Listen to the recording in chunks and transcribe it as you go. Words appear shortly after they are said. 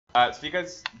So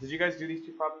did you guys do these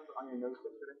two problems on your notes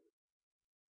yesterday?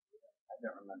 I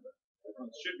don't remember. This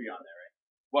one should be on there, right?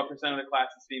 What percent of the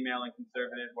class is female and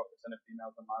conservative? What percent of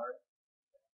females are moderate?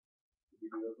 Did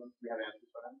we do those ones? We have answers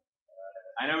for them.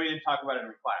 I know we didn't talk about it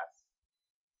in class.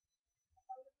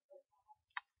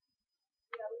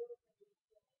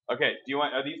 Okay. Do you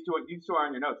want? Are these two? These two are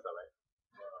on your notes, though, right?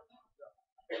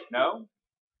 No.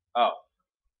 Oh.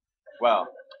 Well,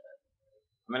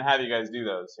 I'm gonna have you guys do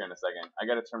those here in a second. I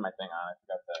gotta turn my thing on. I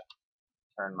forgot to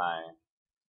turn my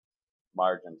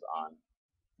margins on.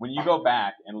 When you go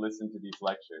back and listen to these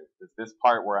lectures, is this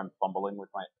part where I'm fumbling with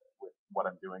what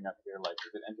I'm doing up here, like,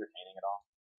 is it entertaining at all?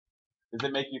 Does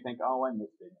it make you think, oh, I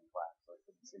missed it in class? Like, I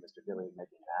didn't see Mr. Dilly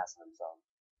making an ass of himself.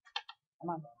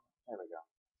 Come on. There we go.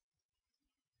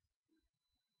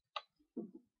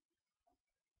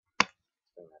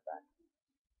 Bring that back.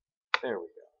 There we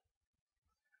go.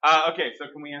 Okay, so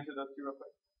can we answer those two real quick?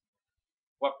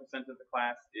 What percent of the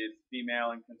class is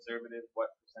female and conservative? What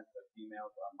percent of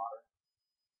females are moderate?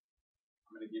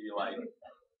 I'm going to give you like a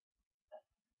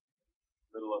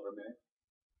little over a minute.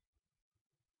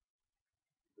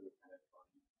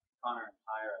 Connor and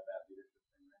Tyre at that leadership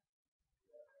thing, right?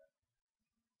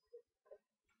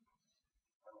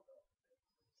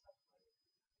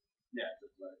 Yeah,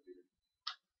 it's just leadership.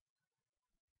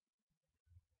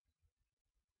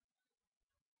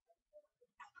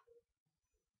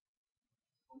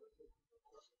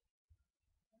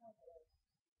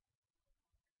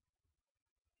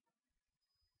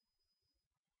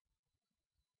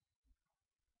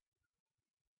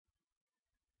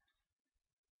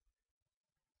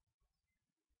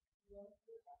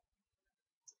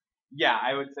 Yeah,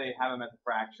 I would say have them as a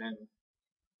fraction.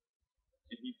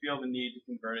 If you feel the need to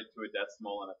convert it to a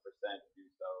decimal and a percent, do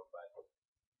so. But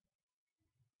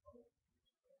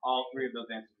all three of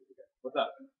those answers are good. What's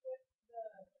up?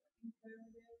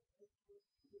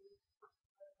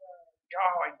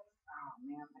 Oh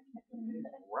man, I can't get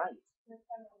it right.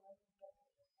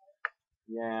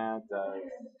 Yeah, it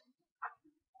does.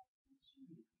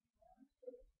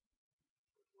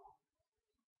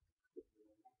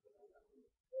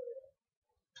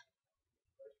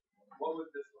 What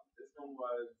was this one? This one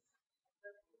was.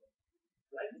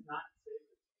 Did I just not save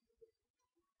it?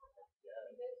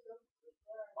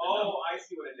 Oh, I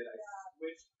see what I did. I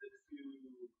switched the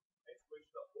two. I switched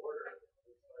the order.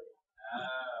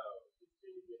 Oh.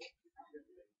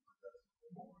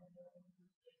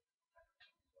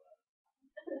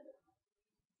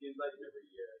 Seems like every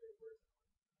year they were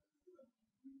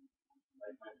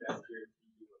like my best year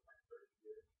TV was my first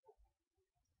year,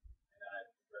 and then I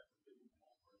progressed to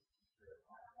my first year.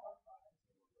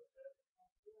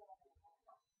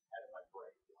 As my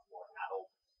brain gets more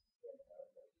adult.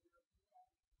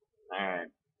 All right.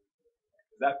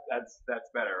 That's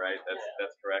better, right?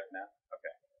 That's correct now.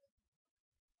 Okay.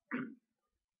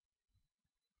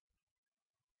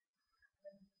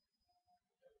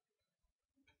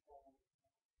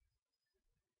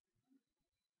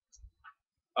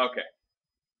 Okay.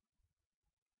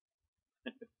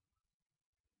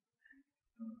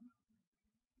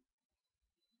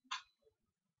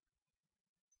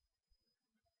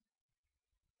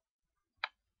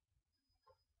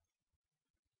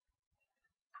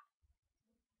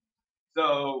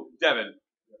 So, Devin,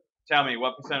 tell me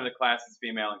what percent of the class is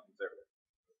female and conservative?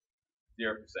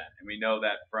 0%. And we know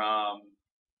that from.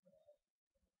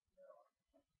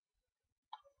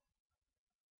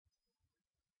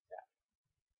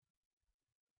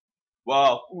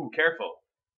 Well, ooh, careful.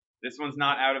 This one's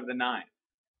not out of the 9.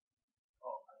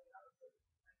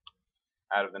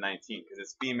 Out of the 19, because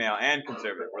it's female and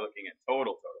conservative. We're looking at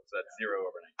total, so that's 0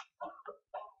 over 19.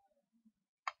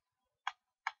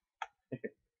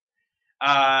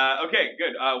 Okay,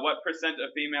 good. What percent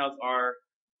of females are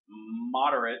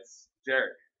moderates?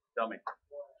 Jared, tell me.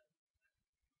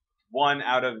 1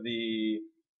 out of the.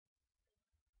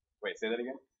 Wait, say that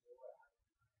again.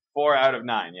 4 out of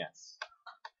 9, yes.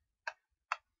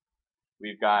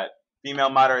 We've got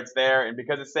female moderates there, and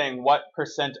because it's saying what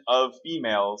percent of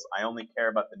females, I only care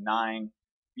about the 9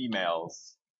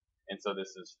 females, and so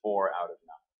this is 4 out of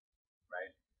 9,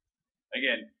 right?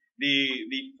 Again,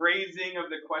 the phrasing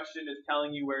of the question is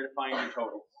telling you where to find your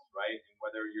totals, right? And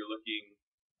whether you're looking,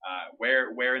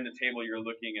 where in the table you're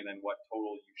looking, and then what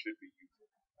total you should be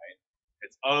using, right? If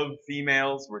it's of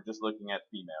females, we're just looking at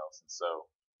females, and so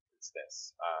it's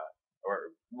this.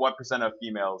 Or what percent of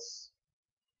females?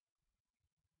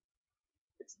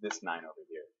 It's this 9 over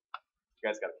here. You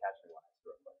guys gotta catch me when I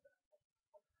screw up like that.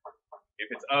 If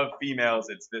it's of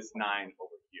females, it's this 9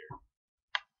 over here,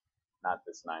 not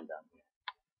this 9 down here.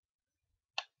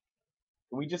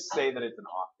 Can we just say that it's an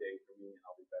off day for me and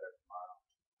I'll be better?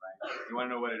 You want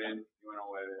to know what it is? You want to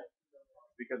know what it is?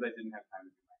 Because I didn't have time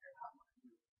to do my hair.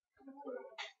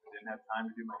 I didn't have time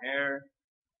to do my hair.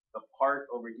 The part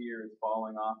over here is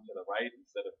falling off to the right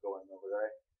instead of going over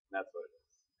there. And that's what it is.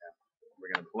 Yeah.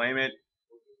 We're going to blame it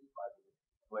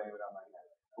on my head.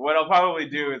 What I'll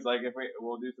probably do is like if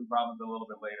we'll do some problems a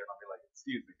little bit later and I'll be like,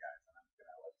 excuse me guys, and I'm just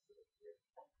gonna let sit here.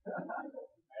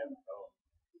 I have a comb.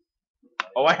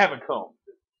 Oh, I have a comb.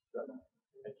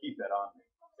 I keep that on me.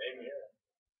 Same here.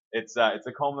 It's a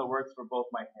comb that works for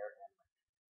both my hair and my hair.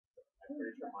 I'm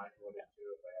pretty sure mine would too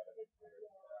if I had a big hair.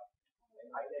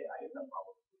 I get no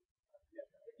problem.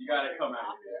 You gotta come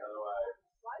out here, otherwise.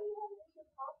 Why do you have such a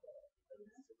problem?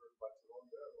 It's super flexible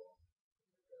and durable.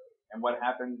 And what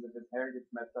happens if his hair gets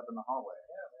messed up in the hallway?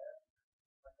 Yeah, man.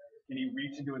 Can he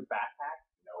reach into his backpack?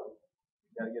 No.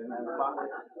 You gotta get him out of the pocket.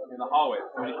 In the hallway.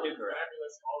 So many kids are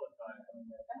all the time.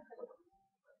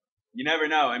 You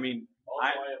never know. I mean,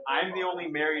 I'm the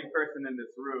only married person in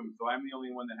this room, so I'm the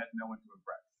only one that has no one to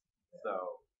impress.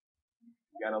 So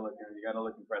you gotta look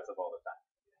impressive all the time.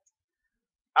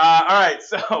 All right,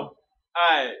 so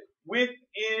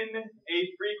within a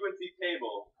frequency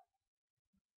table,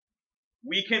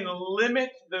 we can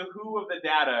limit the who of the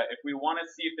data if we want to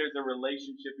see if there's a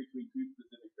relationship between two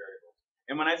specific variables.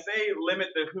 And when I say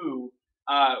limit the who,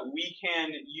 we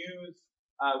can use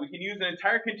an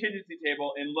entire contingency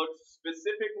table and look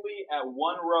specifically at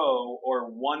one row or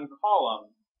one column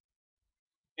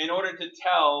in order to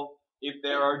tell if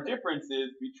there are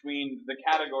differences between the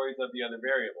categories of the other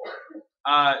variable.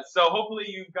 So hopefully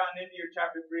you've gotten into your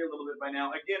chapter 3 a little bit by now.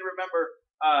 Again, remember,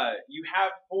 you have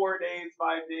 4 days,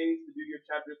 5 days to do your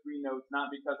chapter 3 notes,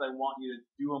 not because I want you to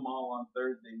do them all on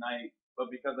Thursday night, but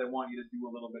because I want you to do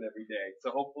a little bit every day. So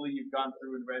hopefully you've gone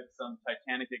through and read some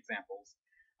Titanic examples.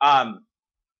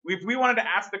 If we wanted to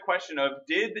ask the question of,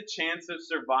 did the chance of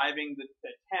surviving the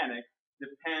Titanic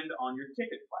depend on your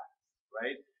ticket class,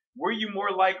 right? Were you more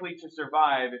likely to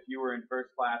survive if you were in first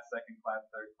class, second class,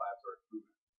 third class, or a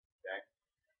crewman? Okay?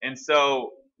 And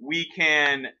so we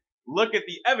can look at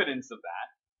the evidence of that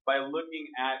by looking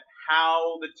at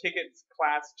how the ticket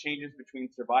class changes between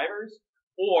survivors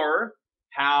or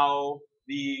how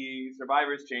the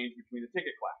survivors change between the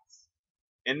ticket class.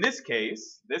 In this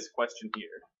case, this question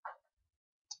here,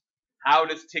 how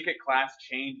does ticket class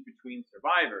change between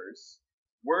survivors?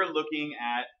 We're looking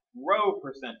at row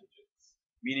percentages,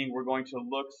 meaning we're going to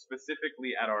look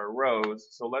specifically at our rows.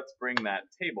 So let's bring that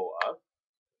table up.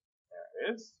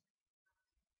 There it is.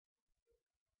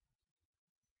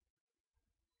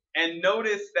 And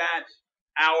notice that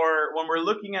when we're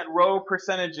looking at row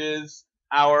percentages,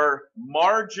 our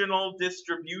marginal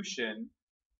distribution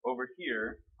over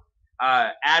here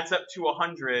adds up to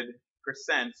 100%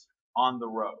 on the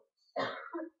rows.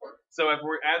 So as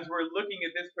we're looking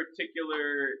at this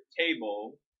particular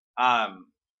table,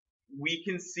 we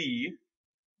can see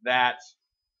that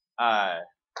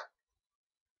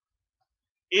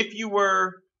if you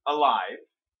were alive,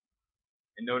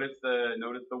 and notice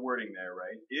the wording there,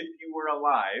 right? If you were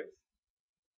alive,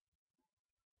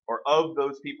 or of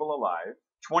those people alive,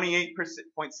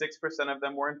 28.6% of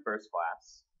them were in first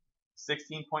class,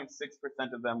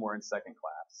 16.6% of them were in second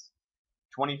class,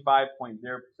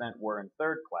 25.0% were in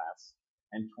third class,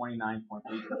 and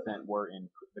 29.8% were in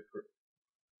the crew.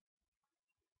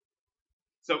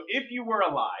 So if you were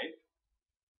alive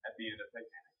at the end of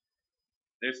Titanic,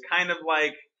 there's kind of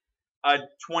like a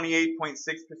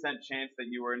 28.6% chance that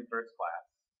you were in first class.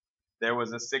 There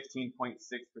was a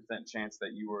 16.6% chance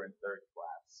that you were in third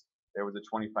class. There was a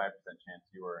 25% chance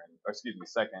you were in,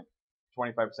 second.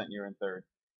 25% you were in third.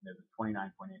 And there's a 29.8%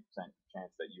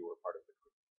 chance that you were part of the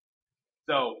crew.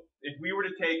 So if we were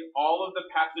to take all of the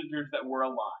passengers that were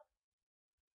alive,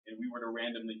 and we were to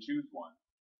randomly choose one,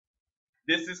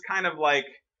 this is kind of like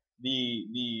the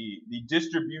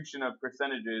distribution of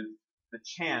percentages, the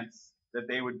chance that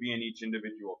they would be in each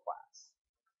individual class.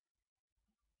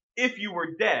 If you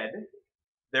were dead,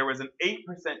 there was an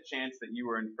 8% chance that you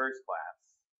were in first class.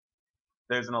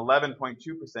 There's an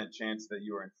 11.2% chance that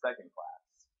you were in second class.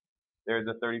 There's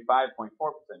a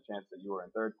 35.4% chance that you were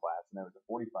in third class, and there was a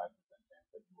 45% chance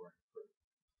that you were in first.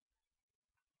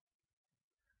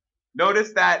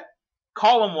 Notice that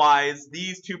column-wise,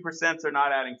 these 2% are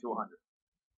not adding to 100.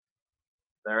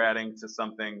 They're adding to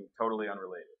something totally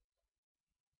unrelated.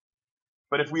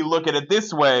 But if we look at it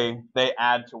this way, they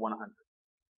add to 100.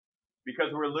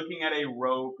 Because we're looking at a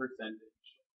row percentage.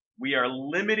 We are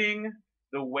limiting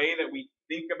the way that we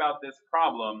think about this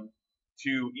problem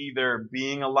to either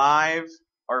being alive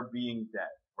or being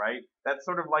dead, right? That's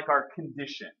sort of like our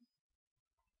condition.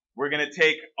 We're going to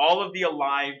take all of the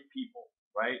alive people,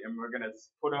 right? And we're going to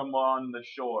put them on the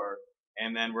shore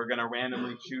and then we're going to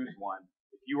randomly choose one.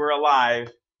 If you were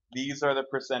alive, these are the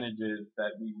percentages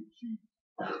that we would choose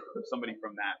for somebody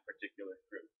from that particular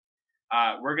group.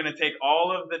 We're going to take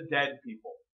all of the dead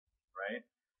people, right?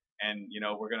 And,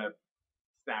 we're going to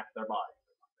stack their bodies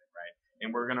or something, right?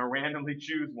 And we're going to randomly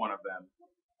choose one of them.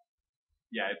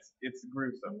 Yeah, it's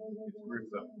gruesome. It's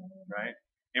gruesome, right?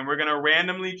 And we're going to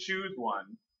randomly choose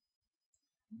one.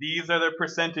 These are the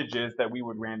percentages that we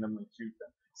would randomly choose them.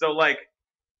 So, like,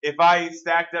 if I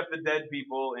stacked up the dead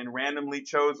people and randomly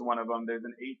chose one of them, there's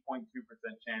an 8.2%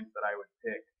 chance that I would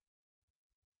pick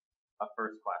a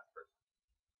first class person.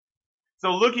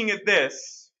 So looking at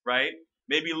this, right,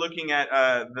 maybe looking at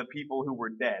the people who were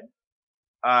dead,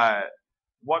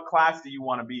 what class do you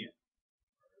want to be in?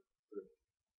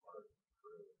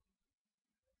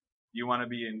 Do you want to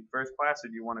be in first class or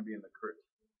do you want to be in the crew?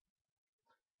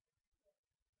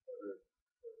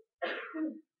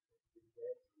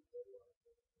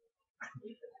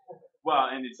 Well,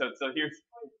 and so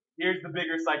here's the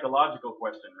bigger psychological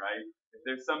question, right? If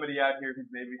there's somebody out here who's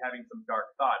maybe having some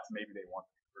dark thoughts, maybe they want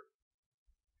to be crew.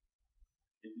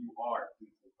 If you are,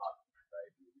 please talk to me,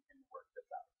 right? We can work this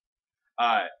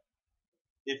out.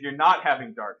 If you're not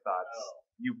having dark thoughts,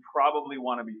 you probably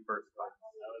want to be first class.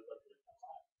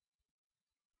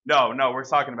 No, we're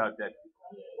talking about dead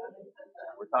people.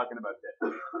 We're talking about dead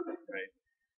people,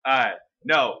 right?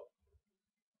 No.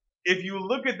 If you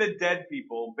look at the dead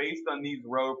people based on these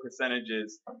row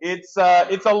percentages, it's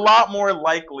a lot more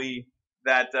likely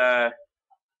that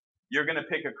you're going to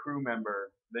pick a crew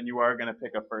member than you are going to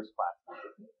pick a first class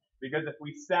member. Because if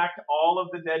we stacked all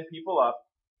of the dead people up,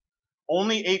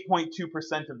 only 8.2%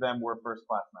 of them were first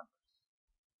class members.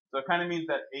 So it kind of means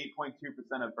that 8.2%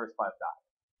 of first class died.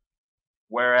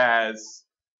 Whereas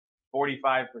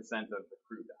 45% of the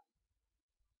crew died.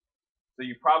 So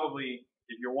you probably,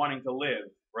 if you're wanting to live,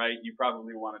 right, you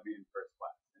probably want to be in first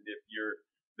class. And if you're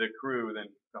the crew, then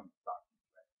come talk to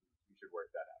me, right? We should work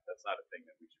that out. That's not a thing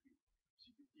that we should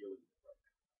be dealing with right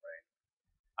now,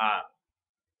 right?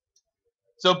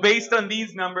 So based on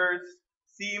these numbers,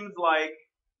 seems like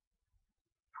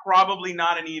probably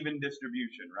not an even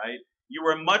distribution, right? You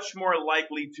are much more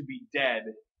likely to be dead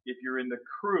if you're in the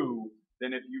crew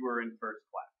than if you were in first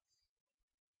class.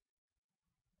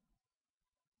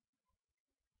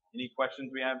 Any questions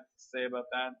we have to say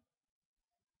about that?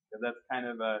 Because that's kind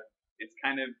of it's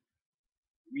kind of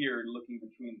weird looking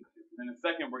between the two. And in a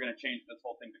second, we're going to change this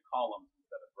whole thing to columns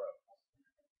instead of rows.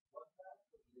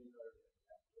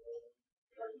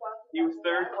 He was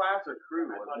third class or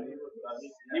crew, wasn't he?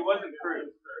 He wasn't crew.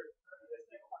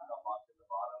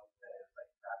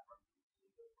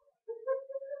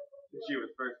 She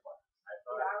was first class.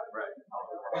 Right.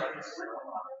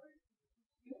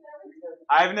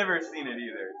 I've never seen it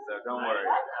either, so don't worry.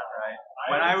 Right?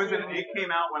 It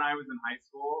came out when I was in high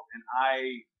school, and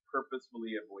I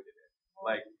purposefully avoided it.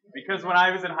 Like, because when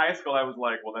I was in high school, I was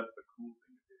like, well, that's the cool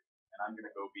thing to do, and I'm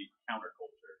gonna go be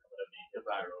counterculture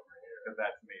because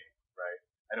that's me.